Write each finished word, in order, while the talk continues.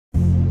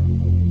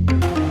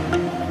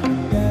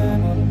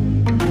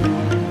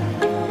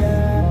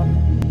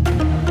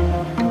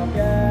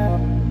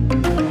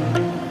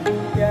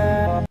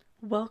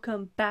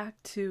welcome back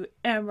to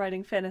Am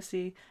Writing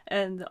Fantasy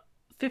and the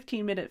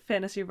 15-minute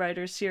Fantasy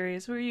Writers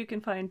series, where you can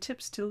find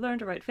tips to learn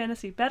to write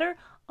fantasy better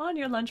on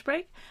your lunch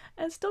break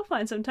and still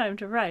find some time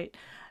to write.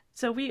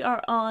 So we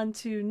are on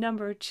to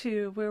number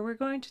 2, where we're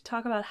going to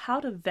talk about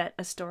how to vet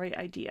a story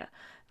idea.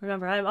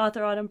 Remember, I'm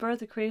author Autumn Bird,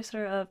 the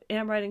creator of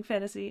Am Writing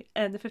Fantasy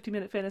and the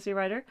 15-minute Fantasy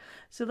Writer.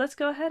 So let's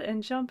go ahead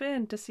and jump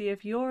in to see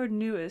if your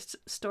newest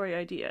story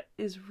idea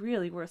is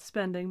really worth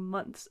spending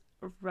months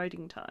of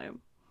writing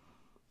time.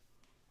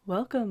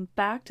 Welcome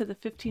back to the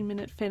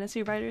 15-minute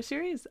Fantasy Writer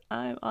series.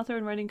 I'm author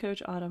and writing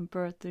coach Autumn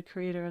Bird, the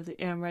creator of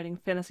the Am Writing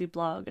Fantasy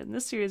blog, and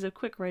this series of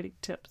quick writing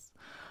tips.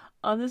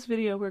 On this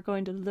video, we're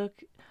going to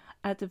look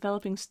at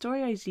developing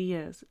story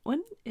ideas.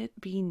 Wouldn't it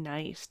be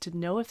nice to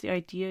know if the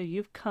idea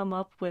you've come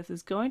up with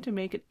is going to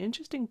make an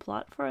interesting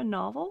plot for a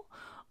novel,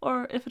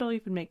 or if it'll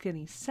even make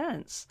any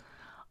sense?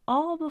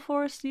 All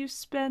before you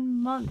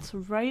spend months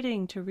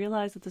writing to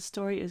realize that the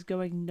story is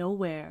going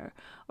nowhere,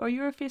 or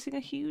you are facing a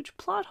huge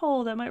plot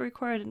hole that might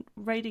require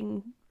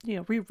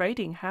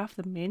rewriting half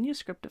the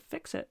manuscript to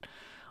fix it.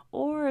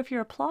 Or if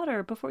you're a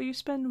plotter, before you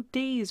spend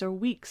days or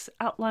weeks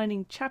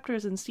outlining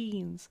chapters and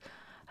scenes.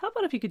 How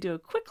about if you could do a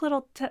quick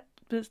little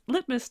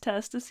litmus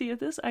test to see if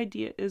this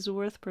idea is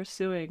worth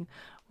pursuing,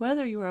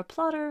 whether you are a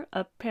plotter,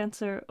 a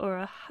pantser, or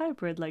a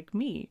hybrid like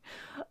me.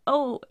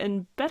 Oh,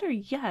 and better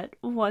yet,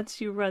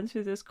 once you run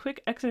through this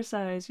quick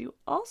exercise, you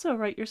also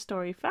write your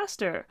story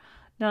faster.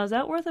 Now, is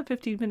that worth a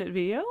 15-minute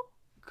video?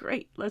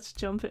 Great, let's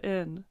jump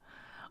in.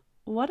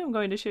 What I'm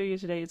going to show you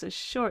today is a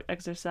short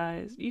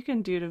exercise you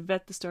can do to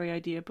vet the story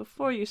idea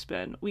before you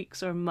spend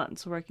weeks or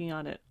months working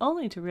on it,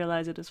 only to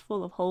realize it is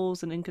full of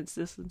holes and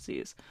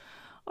inconsistencies,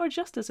 or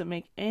just doesn't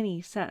make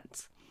any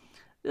sense.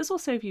 This will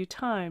save you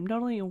time,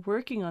 not only in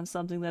working on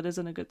something that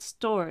isn't a good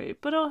story,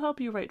 but it'll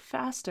help you write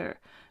faster,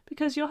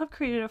 because you'll have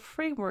created a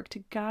framework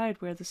to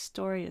guide where the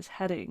story is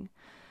heading.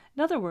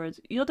 In other words,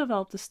 you'll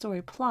develop the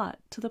story plot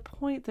to the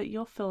point that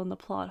you'll fill in the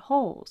plot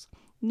holes,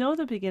 know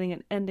the beginning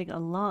and ending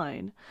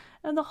align,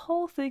 and the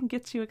whole thing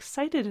gets you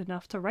excited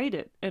enough to write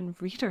it, and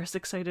readers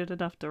excited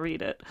enough to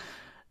read it.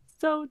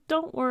 So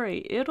don't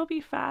worry, it'll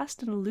be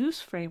fast and a loose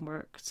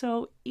framework,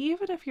 so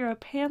even if you're a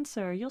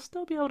pantser, you'll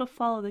still be able to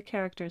follow the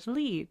character's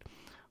lead,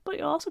 but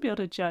you'll also be able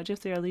to judge if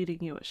they are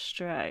leading you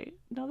astray.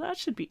 Now that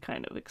should be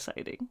kind of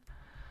exciting.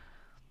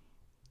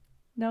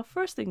 Now,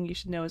 first thing you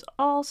should know is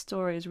all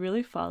stories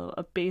really follow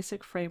a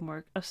basic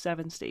framework of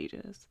 7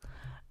 stages.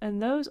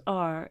 And those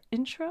are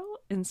intro,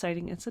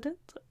 inciting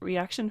incident,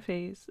 reaction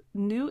phase,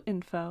 new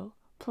info,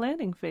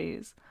 planning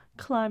phase,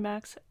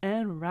 climax,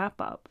 and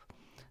wrap up.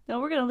 Now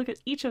we're going to look at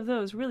each of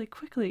those really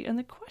quickly and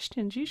the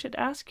questions you should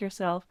ask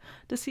yourself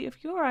to see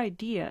if your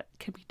idea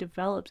can be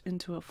developed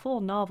into a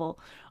full novel,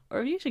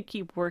 or if you should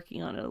keep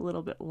working on it a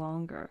little bit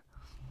longer.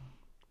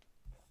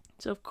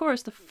 So of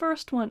course the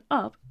first one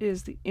up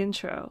is the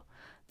intro.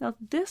 Now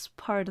this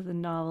part of the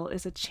novel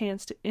is a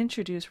chance to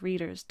introduce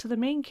readers to the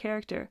main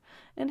character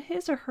and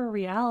his or her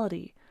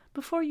reality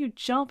before you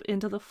jump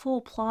into the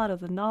full plot of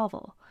the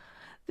novel.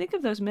 Think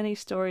of those many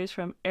stories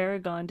from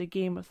Eragon to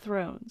Game of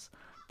Thrones.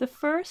 The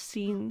first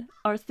scene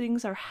are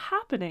things are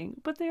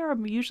happening, but they are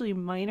usually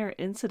minor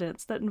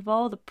incidents that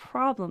involve the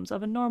problems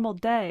of a normal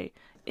day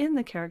in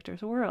the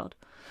character's world.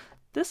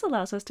 This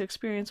allows us to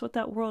experience what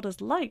that world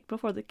is like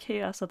before the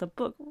chaos of the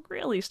book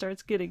really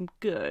starts getting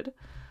good.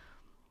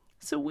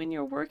 So when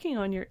you're working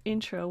on your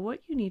intro, what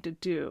you need to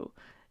do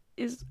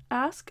is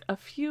ask a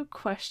few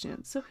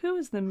questions. So who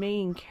is the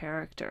main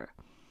character?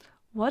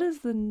 What is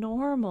the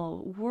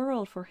normal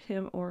world for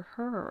him or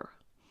her?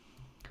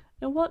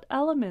 And what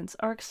elements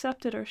are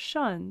accepted or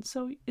shunned?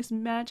 So is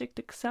magic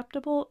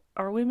acceptable?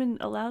 Are women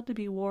allowed to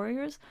be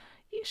warriors?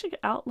 You should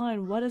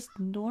outline what is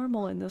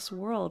normal in this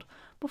world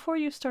before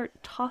you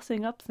start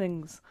tossing up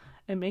things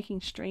and making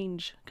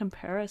strange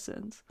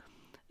comparisons.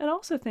 And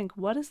also think,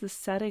 what is the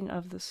setting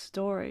of the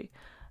story?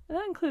 And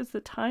that includes the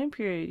time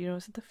period.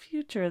 Is it the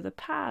future, the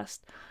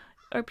past?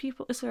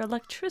 Is there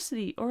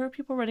electricity, or are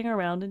people running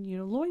around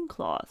in,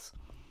 loincloths?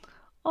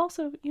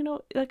 Also,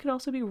 that could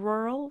also be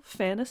rural,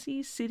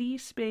 fantasy, city,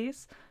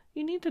 space.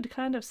 You need to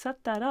kind of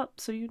set that up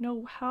so you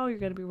know how you're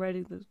going to be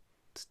writing the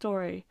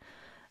story.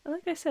 And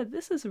like I said,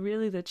 this is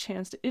really the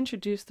chance to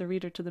introduce the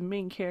reader to the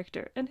main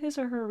character and his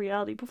or her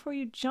reality before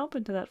you jump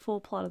into that full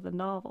plot of the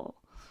novel.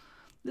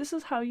 This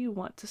is how you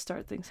want to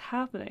start things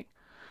happening.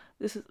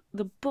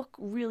 The book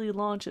really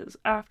launches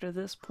after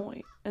this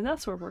point, and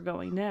that's where we're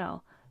going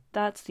now.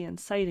 That's the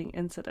inciting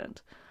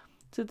incident.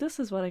 So this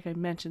is what, like I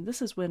mentioned,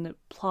 this is when the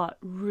plot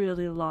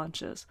really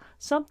launches.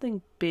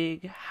 Something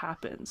big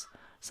happens.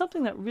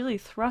 Something that really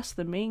thrusts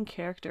the main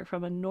character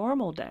from a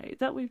normal day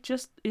that we've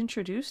just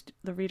introduced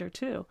the reader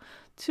to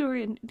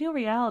a new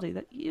reality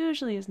that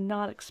usually is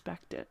not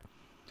expected.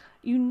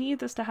 You need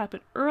this to happen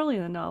early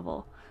in the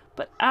novel,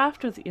 but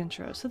after the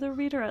intro, so the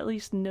reader at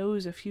least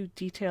knows a few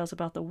details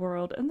about the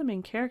world and the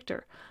main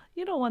character.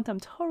 You don't want them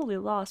totally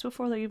lost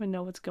before they even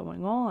know what's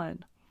going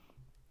on.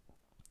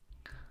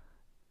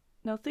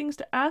 Now, things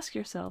to ask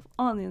yourself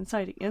on the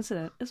inciting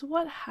incident is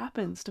what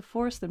happens to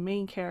force the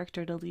main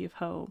character to leave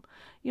home.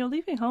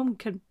 Leaving home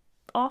can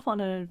off on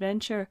an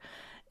adventure,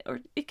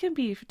 or it can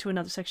be to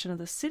another section of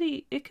the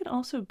city. It can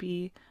also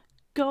be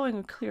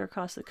going clear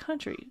across the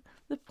country.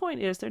 The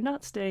point is, they're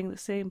not staying the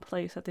same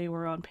place that they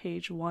were on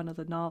page one of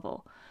the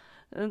novel.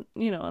 And,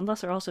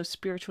 unless they're also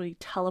spiritually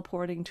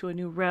teleporting to a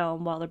new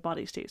realm while their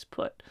body stays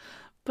put.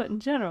 But in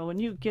general, when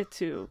you get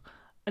to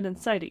an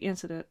inciting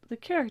incident, the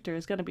character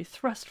is going to be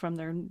thrust from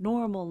their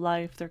normal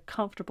life, their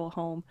comfortable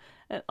home,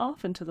 and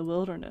off into the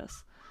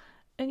wilderness.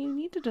 And you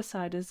need to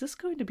decide, is this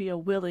going to be a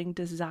willing,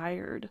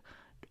 desired,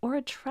 or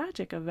a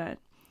tragic event?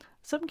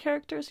 Some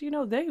characters,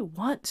 they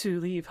want to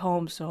leave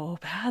home so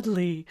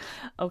badly.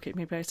 Okay,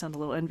 maybe I sound a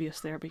little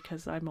envious there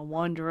because I'm a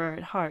wanderer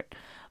at heart.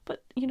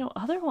 But,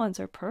 other ones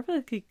are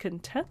perfectly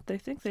content. They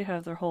think they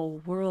have their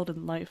whole world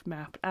and life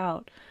mapped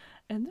out,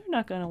 and they're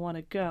not going to want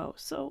to go.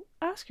 So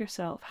ask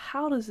yourself,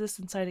 how does this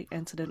inciting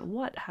incident,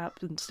 what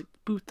happens to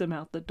boot them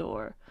out the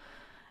door?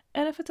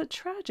 And if it's a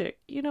tragic,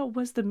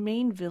 was the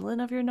main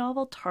villain of your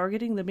novel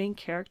targeting the main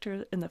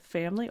character and the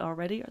family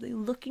already? Are they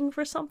looking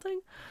for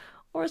something?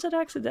 Or is it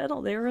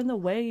accidental? They were in the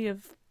way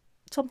of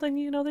something,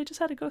 they just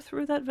had to go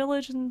through that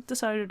village and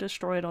decided to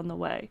destroy it on the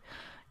way.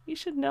 You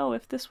should know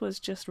if this was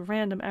just a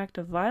random act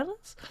of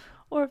violence,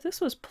 or if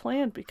this was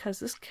planned because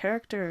this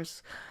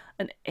character's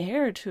an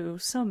heir to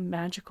some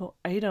magical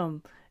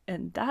item,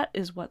 and that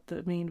is what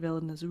the main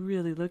villain is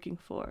really looking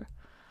for.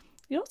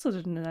 You also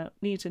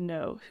need to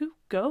know who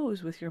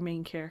goes with your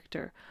main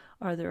character.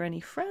 Are there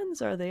any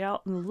friends? Are they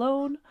out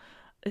alone?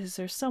 Is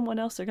there someone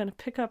else they're going to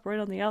pick up right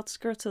on the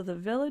outskirts of the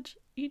village?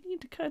 You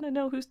need to kind of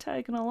know who's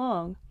tagging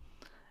along.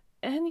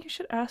 And you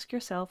should ask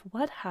yourself,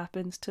 what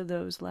happens to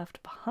those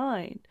left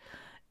behind?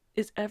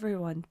 Is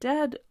everyone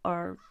dead?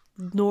 Our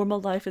normal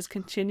life is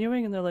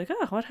continuing and they're like,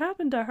 oh, what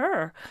happened to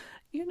her?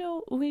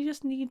 We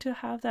just need to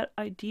have that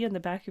idea in the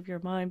back of your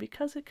mind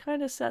because it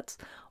kind of sets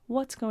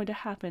what's going to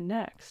happen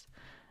next.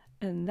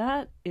 And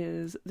that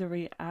is the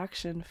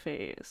reaction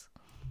phase.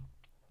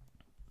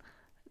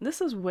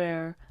 This is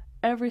where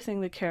everything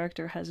the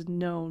character has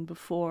known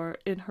before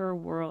in her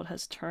world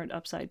has turned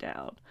upside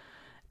down.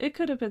 It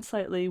could have been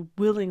slightly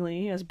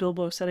willingly, as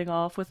Bilbo setting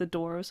off with the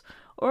doors,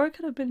 or it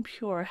could have been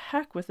pure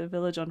heck with the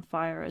village on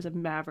fire as a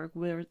maverick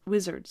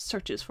wizard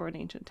searches for an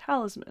ancient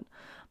talisman.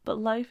 But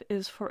life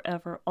is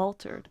forever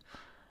altered.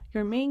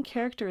 Your main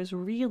character is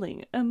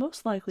reeling and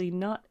most likely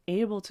not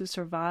able to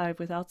survive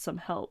without some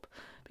help,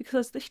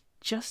 because they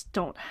just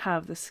don't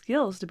have the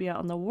skills to be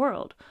out in the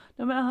world,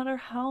 no matter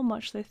how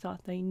much they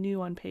thought they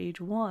knew on page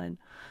one.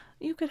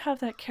 You could have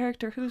that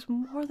character who's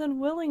more than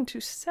willing to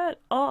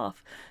set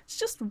off. It's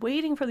just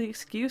waiting for the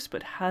excuse,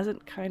 but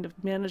hasn't kind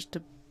of managed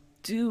to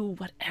do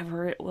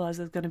whatever it was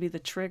is going to be the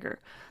trigger.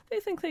 They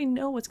think they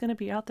know what's going to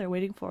be out there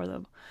waiting for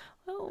them.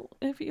 Well,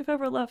 if you've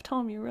ever left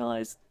home, you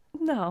realize,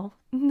 no,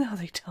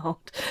 they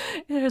don't.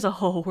 There's a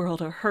whole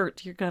world of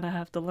hurt you're going to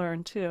have to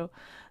learn too.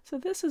 So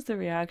this is the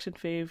reaction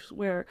phase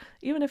where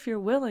even if you're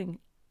willing,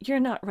 you're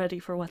not ready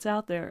for what's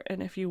out there,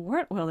 and if you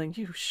weren't willing,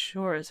 you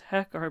sure as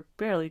heck are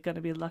barely going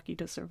to be lucky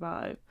to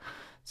survive.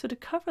 So to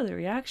cover the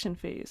reaction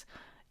phase,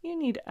 you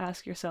need to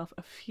ask yourself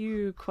a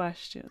few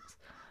questions.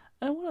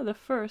 And one of the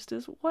first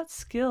is, what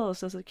skills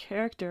does a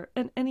character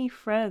and any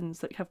friends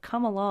that have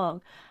come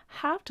along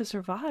have to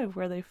survive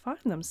where they find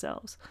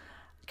themselves?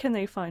 Can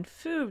they find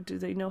food? Do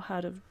they know how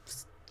to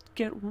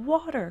get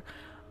water?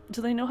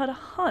 Do they know how to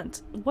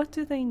hunt? What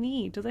do they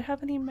need? Do they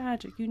have any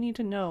magic? You need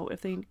to know if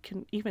they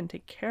can even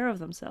take care of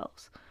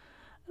themselves.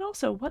 And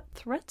also, what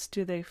threats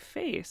do they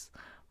face?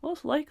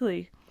 Most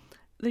likely,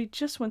 they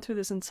just went through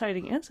this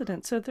inciting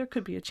incident, so there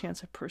could be a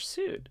chance of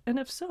pursuit. And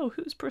if so,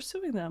 who's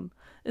pursuing them?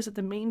 Is it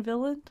the main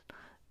villain?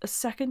 A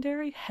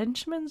secondary?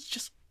 Henchmen?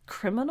 Just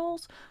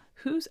criminals?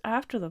 Who's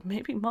after them?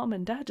 Maybe mom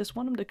and dad just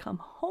want them to come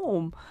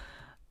home.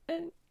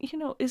 And,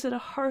 is it a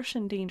harsh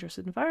and dangerous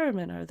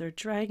environment? Are there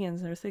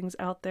dragons? Are there things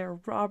out there,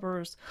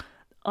 robbers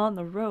on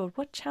the road?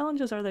 What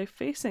challenges are they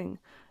facing?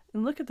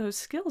 And look at those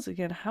skills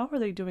again. How are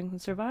they doing in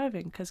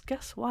surviving? Because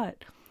guess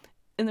what?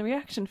 In the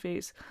reaction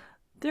phase,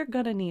 they're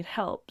gonna need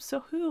help.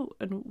 So who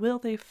and will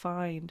they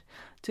find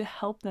to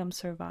help them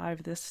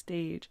survive this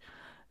stage?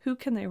 Who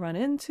can they run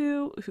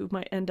into? Who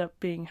might end up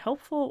being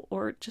helpful,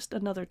 or just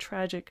another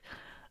tragic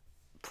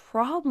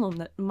problem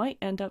that might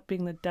end up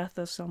being the death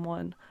of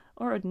someone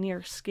or a near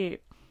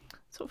escape?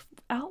 So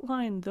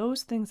outline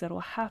those things that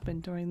will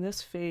happen during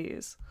this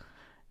phase,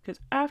 because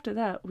after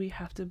that we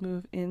have to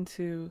move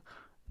into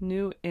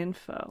new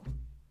info.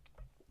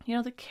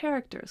 The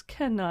characters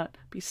cannot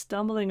be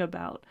stumbling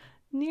about,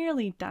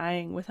 nearly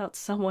dying without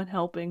someone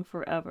helping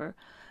forever.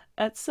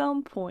 At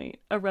some point,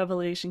 a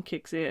revelation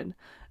kicks in.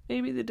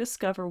 Maybe they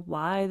discover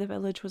why the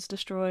village was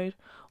destroyed,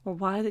 or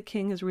why the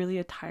king is really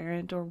a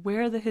tyrant, or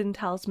where the hidden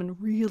talisman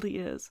really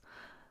is.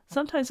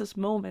 Sometimes this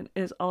moment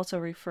is also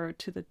referred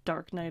to the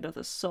dark night of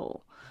the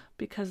soul,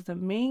 because the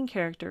main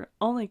character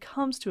only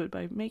comes to it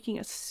by making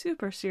a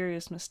super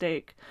serious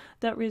mistake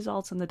that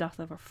results in the death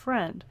of a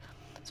friend.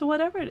 So,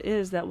 whatever it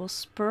is that will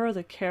spur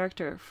the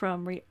character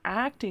from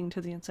reacting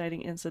to the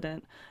inciting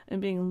incident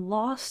and being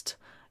lost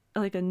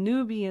like a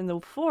newbie in the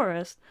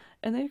forest,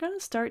 and they're going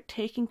to start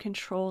taking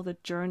control of the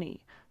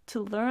journey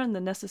to learn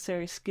the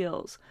necessary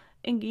skills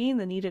and gain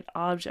the needed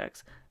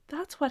objects.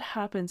 That's what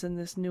happens in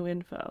this new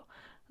info.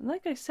 And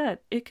like I said,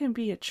 it can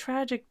be a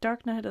tragic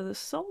dark night of the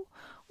soul,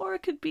 or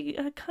it could be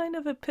a kind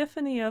of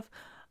epiphany of,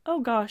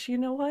 oh gosh, you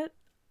know what?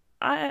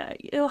 A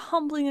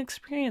humbling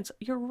experience.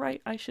 You're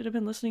right. I should have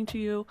been listening to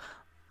you.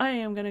 I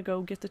am going to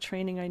go get the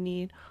training I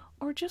need.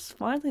 Or just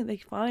finally they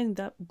find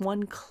that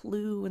one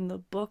clue in the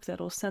book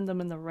that'll send them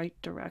in the right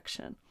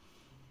direction.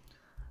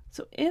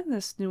 So, in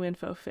this new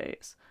info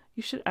phase,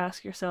 you should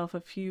ask yourself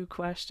a few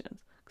questions.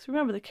 Because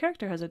remember, the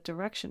character has a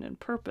direction and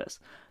purpose.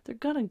 They're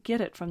going to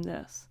get it from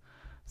this.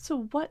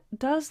 So, what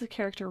does the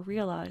character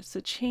realize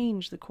to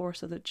change the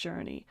course of the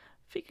journey?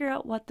 Figure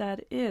out what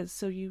that is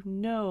so you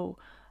know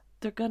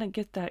they're going to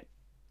get that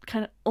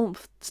kind of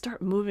oomph,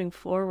 start moving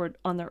forward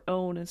on their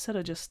own instead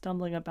of just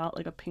stumbling about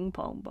like a ping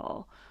pong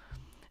ball.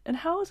 And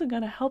how is it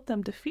going to help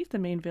them defeat the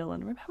main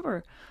villain?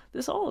 Remember,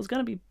 this all is going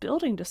to be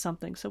building to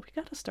something, so we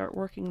got to start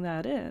working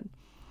that in.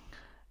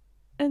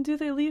 And do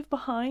they leave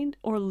behind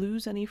or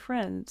lose any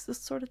friends? This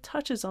sort of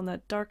touches on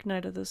that dark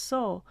night of the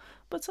soul,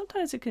 but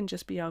sometimes it can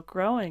just be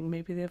outgrowing.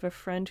 Maybe they have a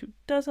friend who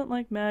doesn't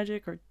like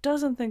magic or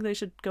doesn't think they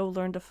should go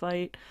learn to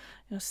fight,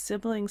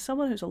 sibling,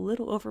 someone who's a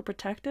little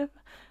overprotective,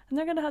 and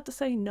they're going to have to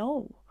say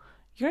no.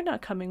 You're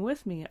not coming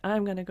with me.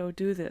 I'm going to go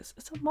do this.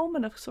 It's a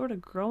moment of sort of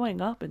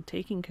growing up and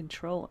taking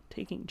control and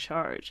taking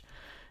charge.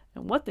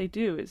 And what they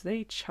do is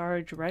they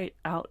charge right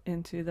out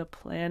into the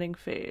planning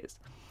phase.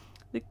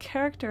 The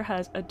character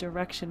has a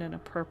direction and a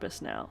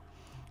purpose now.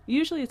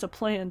 Usually it's a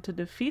plan to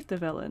defeat the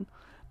villain,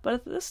 but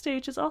at this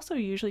stage it's also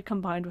usually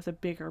combined with a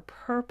bigger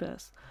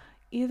purpose.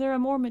 Either a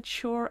more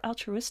mature,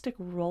 altruistic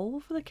role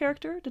for the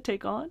character to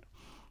take on,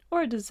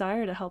 or a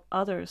desire to help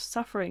others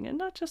suffering and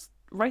not just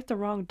right the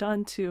wrong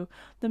done to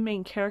the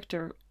main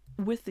character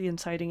with the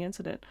inciting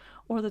incident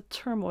or the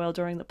turmoil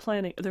during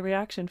the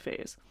reaction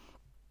phase.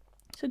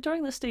 So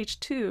during the stage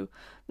 2,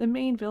 the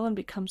main villain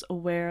becomes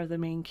aware of the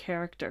main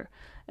character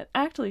and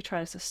actively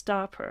tries to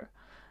stop her.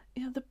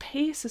 The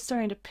pace is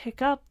starting to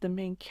pick up. The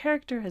main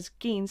character has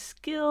gained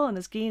skill and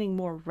is gaining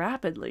more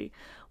rapidly,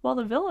 while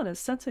the villain is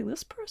sensing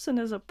this person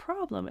is a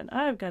problem and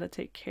I've got to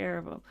take care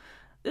of him.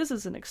 This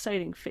is an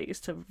exciting phase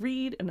to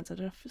read and it's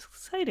an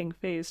exciting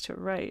phase to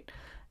write.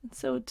 And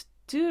so to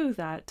do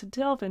that, to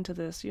delve into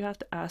this, you have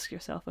to ask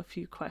yourself a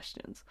few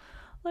questions.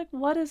 Like,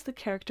 what is the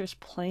character's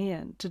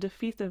plan to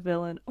defeat the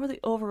villain or the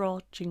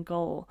overarching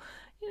goal?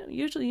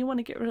 Usually you want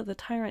to get rid of the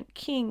tyrant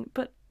king,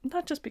 but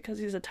not just because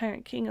he's a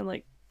tyrant king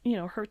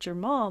and hurt your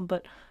mom,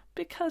 but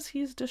because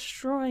he's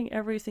destroying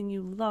everything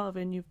you love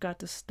and you've got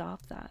to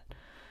stop that.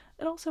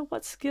 And also,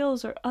 what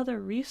skills or other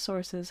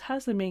resources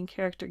has the main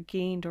character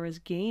gained or is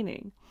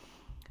gaining?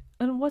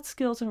 And what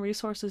skills and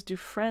resources do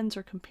friends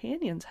or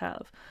companions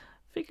have?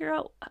 Figure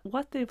out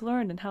what they've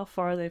learned and how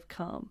far they've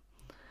come.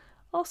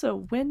 Also,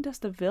 when does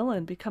the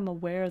villain become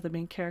aware the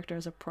main character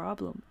is a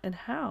problem, and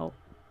how?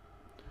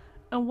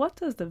 And what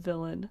does the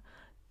villain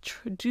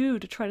do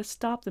to try to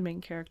stop the main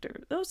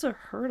character? Those are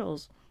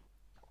hurdles.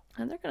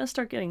 And they're going to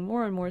start getting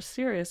more and more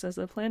serious as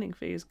the planning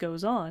phase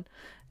goes on,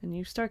 and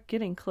you start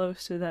getting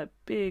close to that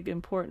big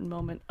important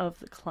moment of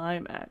the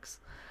climax.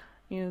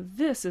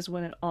 This is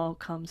when it all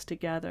comes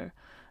together.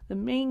 The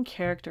main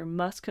character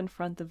must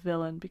confront the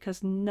villain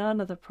because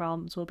none of the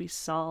problems will be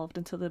solved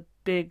until the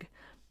big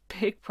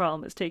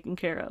problem is taken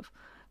care of.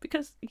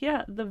 Because,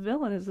 yeah, the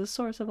villain is the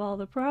source of all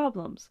the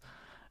problems.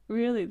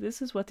 Really,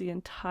 this is what the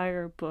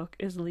entire book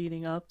is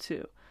leading up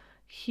to.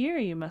 Here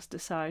you must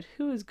decide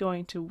who is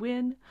going to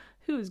win,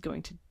 who is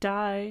going to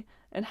die,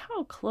 and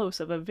how close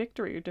of a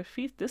victory or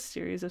defeat this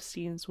series of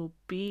scenes will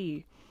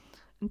be.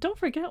 And don't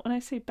forget, when I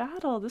say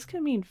battle, this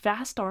can mean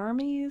vast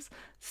armies,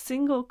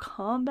 single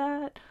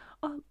combat,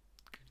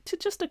 to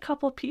just a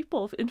couple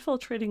people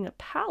infiltrating a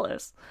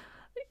palace.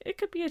 It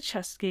could be a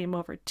chess game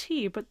over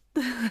tea, but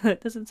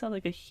it doesn't sound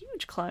like a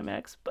huge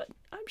climax, but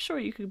I'm sure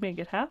you could make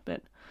it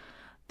happen.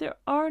 There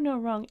are no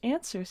wrong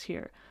answers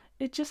here.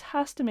 It just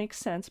has to make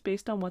sense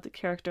based on what the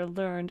character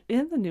learned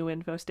in the new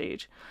info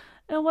stage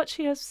and what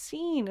she has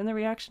seen in the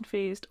reaction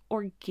phase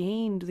or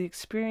gained the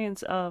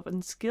experience of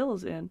and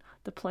skills in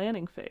the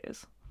planning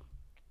phase.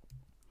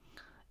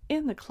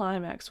 In the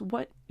climax,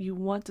 what you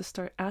want to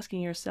start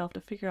asking yourself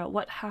to figure out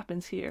what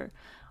happens here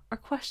are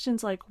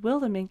questions like, will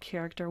the main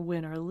character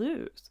win or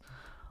lose?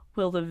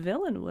 Will the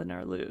villain win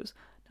or lose?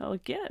 Now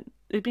again,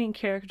 the main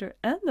character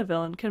and the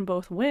villain can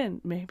both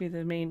win. Maybe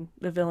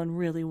the villain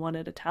really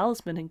wanted a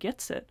talisman and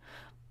gets it.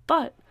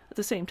 But at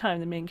the same time,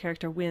 the main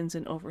character wins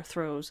and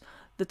overthrows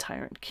the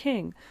tyrant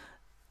king.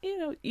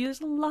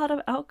 There's a lot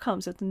of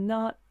outcomes. It's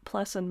not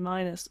plus and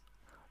minus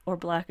or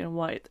black and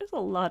white. There's a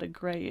lot of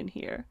gray in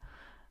here.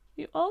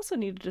 You also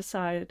need to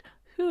decide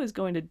who is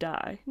going to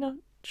die. Now,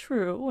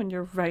 true, when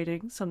you're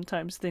writing,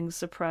 sometimes things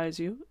surprise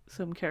you.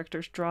 Some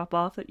characters drop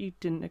off that you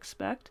didn't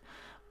expect.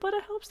 But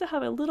it helps to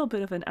have a little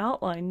bit of an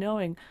outline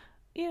knowing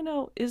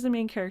Is the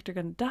main character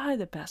going to die,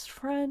 the best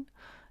friend?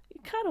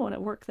 You kind of want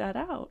to work that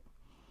out.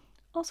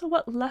 Also,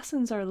 what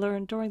lessons are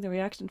learned during the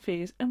reaction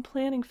phase and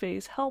planning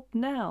phase help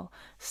now?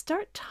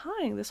 Start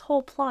tying this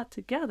whole plot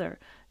together.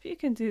 If you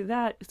can do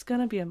that, it's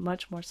going to be a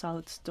much more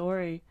solid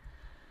story.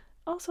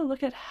 Also,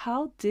 look at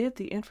how did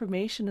the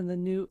information in the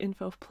new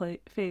info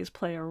phase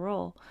play a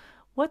role?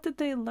 What did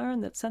they learn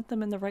that sent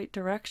them in the right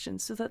direction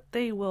so that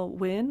they will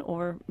win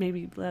or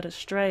maybe led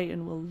astray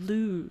and will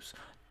lose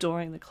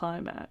during the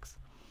climax?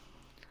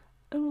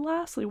 And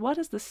lastly, what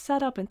is the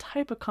setup and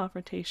type of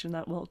confrontation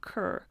that will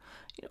occur?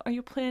 Are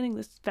you planning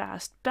this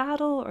vast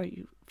battle? Are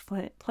you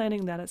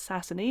planning that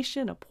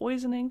assassination, a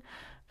poisoning?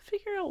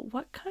 Figure out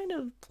what kind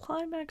of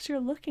climax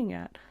you're looking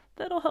at.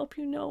 That'll help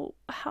you know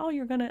how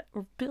you're going to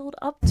build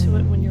up to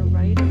it when you're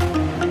writing.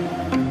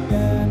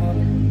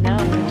 Now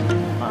we're into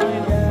the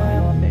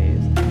final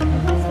phase.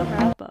 That's the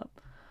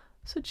wrap-up.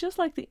 So just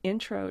like the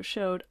intro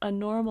showed a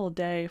normal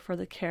day for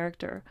the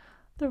character,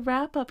 the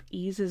wrap-up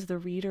eases the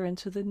reader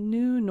into the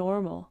new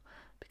normal.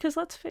 Because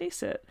let's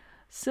face it,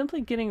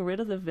 simply getting rid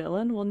of the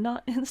villain will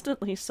not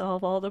instantly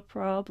solve all the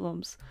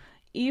problems.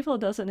 Evil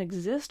doesn't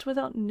exist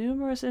without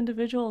numerous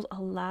individuals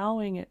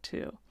allowing it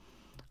to.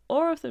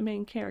 Or if the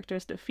main character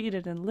is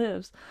defeated and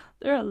lives,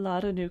 there are a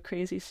lot of new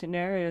crazy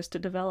scenarios to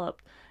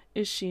develop.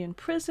 Is she in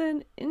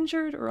prison,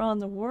 injured, or on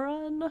the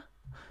run?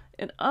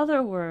 In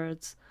other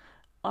words,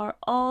 are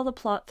all the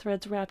plot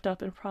threads wrapped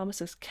up and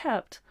promises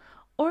kept?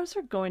 Or is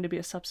there going to be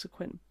a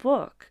subsequent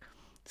book?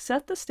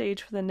 Set the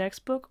stage for the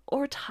next book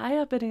or tie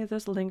up any of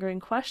those lingering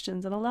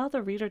questions and allow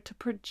the reader to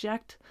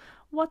project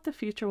what the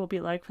future will be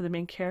like for the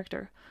main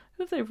character,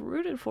 who they've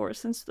rooted for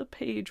since the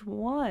page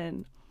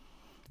 1.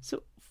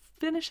 So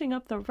finishing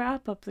up the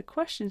wrap-up, the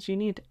questions you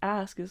need to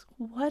ask is,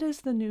 what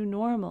is the new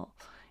normal?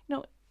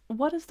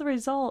 What is the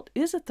result?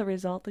 Is it the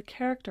result the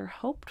character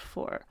hoped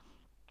for?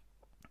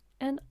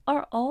 And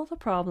are all the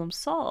problems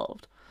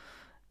solved?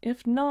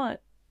 If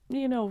not,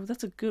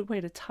 that's a good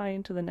way to tie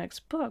into the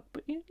next book,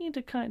 but you need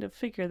to kind of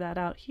figure that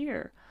out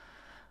here.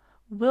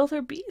 Will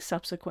there be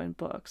subsequent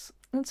books?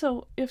 And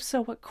so, if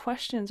so, what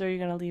questions are you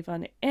going to leave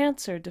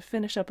unanswered to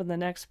finish up in the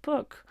next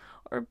book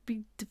or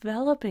be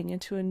developing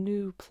into a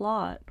new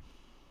plot?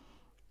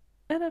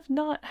 And if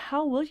not,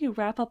 how will you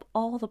wrap up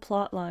all the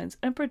plot lines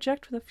and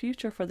project for the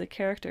future for the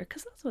character?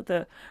 Because that's what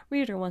the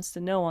reader wants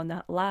to know on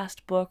that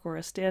last book or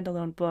a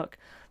standalone book.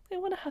 They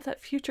want to have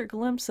that future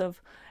glimpse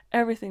of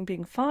everything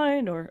being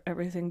fine or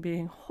everything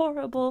being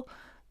horrible.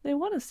 They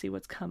want to see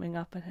what's coming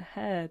up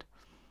ahead.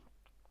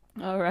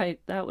 All right,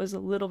 that was a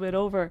little bit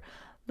over.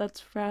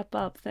 Let's wrap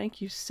up.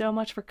 Thank you so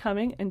much for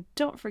coming, and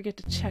don't forget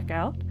to check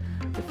out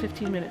the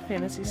 15-minute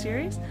fantasy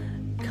series.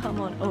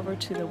 Come on over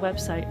to the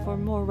website for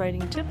more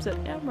writing tips at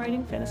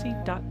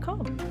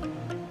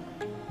amwritingfantasy.com.